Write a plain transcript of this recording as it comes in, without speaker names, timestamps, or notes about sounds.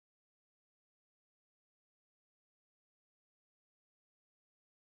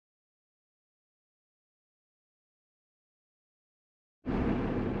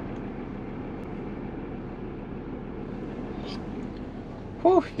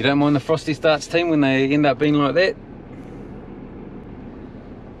Whew, you don't mind the frosty starts, team, when they end up being like that.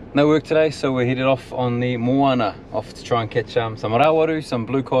 No work today, so we're headed off on the moana, off to try and catch some rawaru, some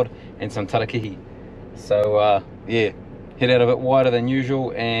blue cod and some tarakihi. So yeah, head out a bit wider than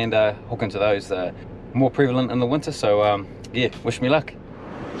usual and hook into those, more prevalent in the winter. So yeah, wish me luck.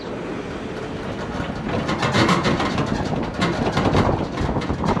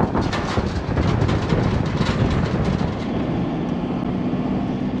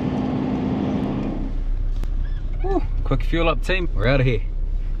 Whew, quick fuel up, team, we're out of here.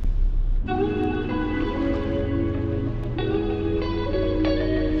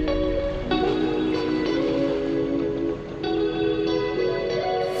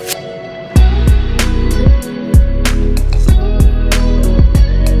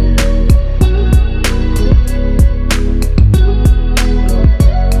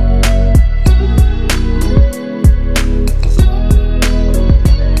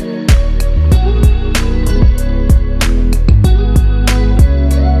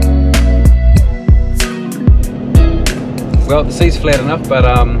 Well, the sea's flat enough, but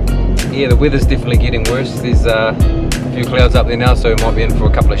yeah, the weather's definitely getting worse. There's a few clouds up there now, so we might be in for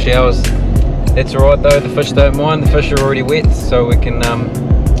a couple of showers. That's alright though, the fish don't mind, the fish are already wet, so we can,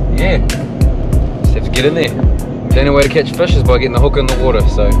 yeah, just have to get in there. The only way to catch fish is by getting the hook in the water,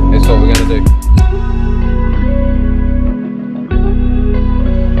 so that's what we're going to do.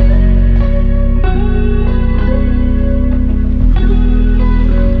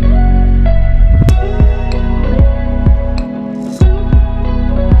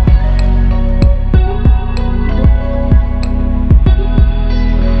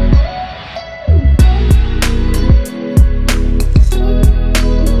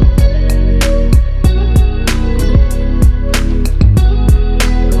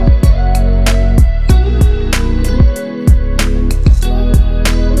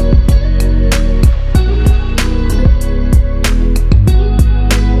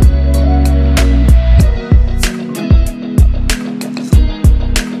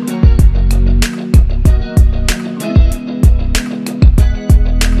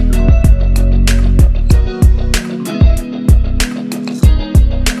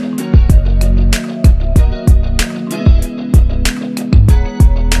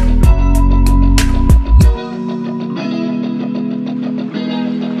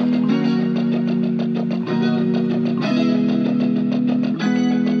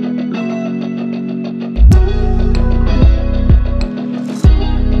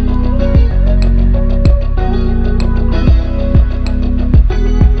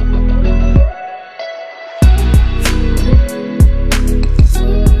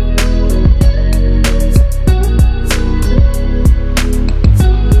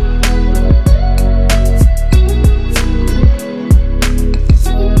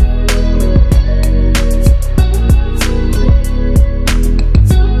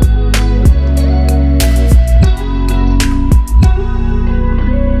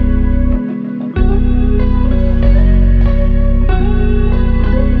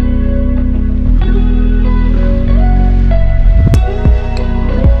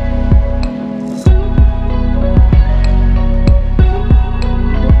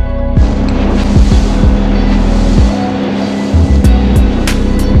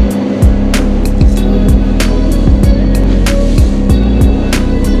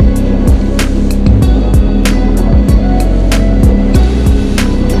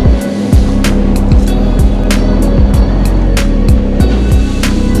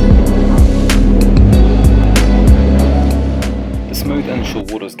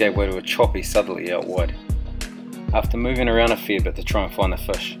 Waters gave way to a choppy southerly out wide. After moving around a fair bit to try and find the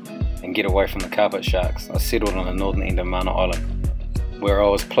fish and get away from the carpet sharks, I settled on the northern end of Mana Island, where I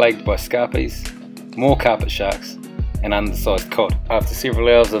was plagued by scarpies, more carpet sharks and undersized cod. After several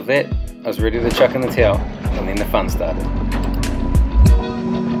hours of that, I was ready to chuck in the towel, and then the fun started.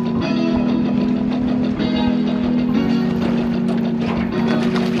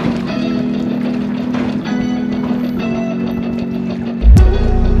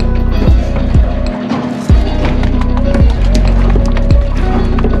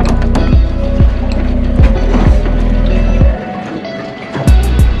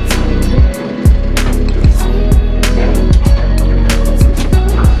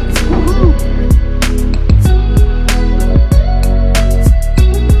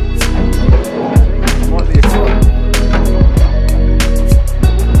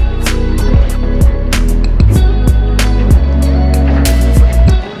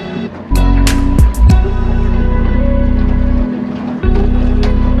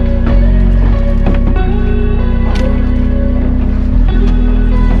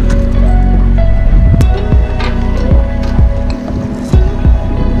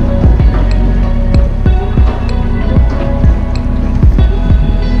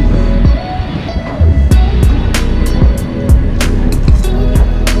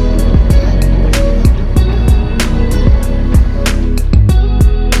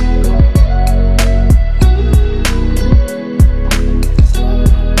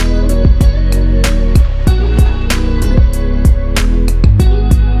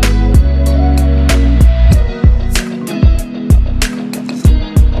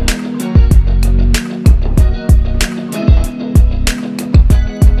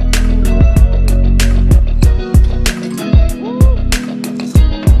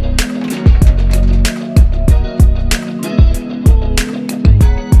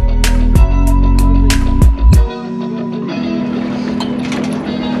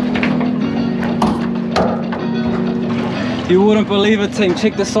 You wouldn't believe it, team.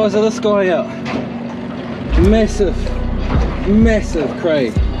 Check the size of this guy out. Massive, massive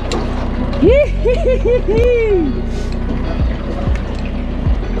cray.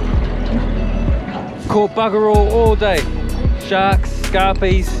 Caught bugger all day. Sharks,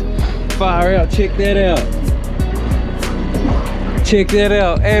 scarpies, far out. Check that out. Check that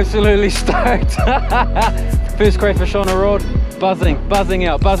out. Absolutely stoked. First crayfish on a rod. Buzzing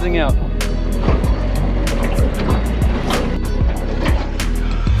out.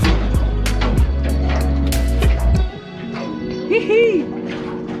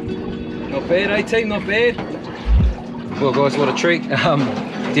 Not bad, eh team, not bad. Well guys, what a treat.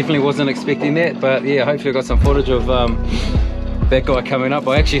 Definitely wasn't expecting that, but yeah, hopefully I got some footage of that guy coming up.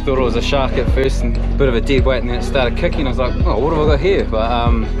 I actually thought it was a shark at first and a bit of a dead weight, and then it started kicking. I was like, oh, what have I got here? But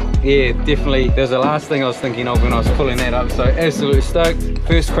yeah, definitely that was the last thing I was thinking of when I was pulling that up. So absolutely stoked.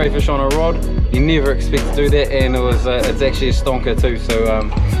 First crayfish on a rod. You never expect to do that, and it's actually a stonker too. So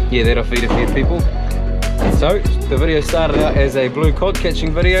yeah, that'll feed a few people. So the video started out as a blue cod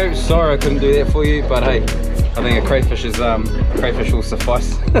catching video. Sorry I couldn't do that for you, but hey, I think a crayfish will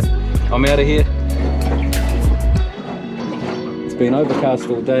suffice. I'm out of here. It's been overcast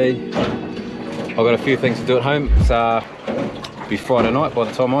all day. I've got a few things to do at home. It'll be Friday night by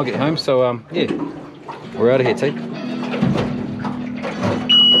the time I get home. So yeah, we're out of here, team.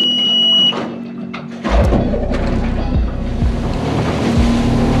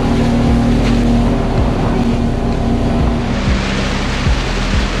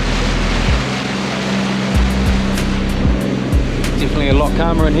 Definitely a lot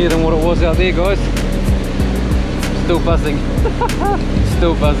calmer in here than what it was out there, guys. Still buzzing.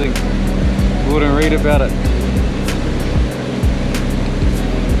 Still buzzing. Wouldn't read about it.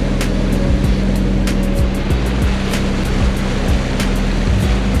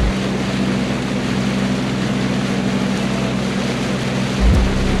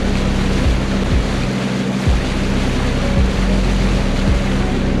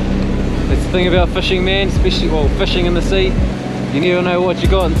 That's the thing about fishing, man, especially, well, fishing in the sea. You never know what you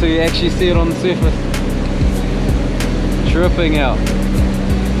got until you actually see it on the surface. Tripping out.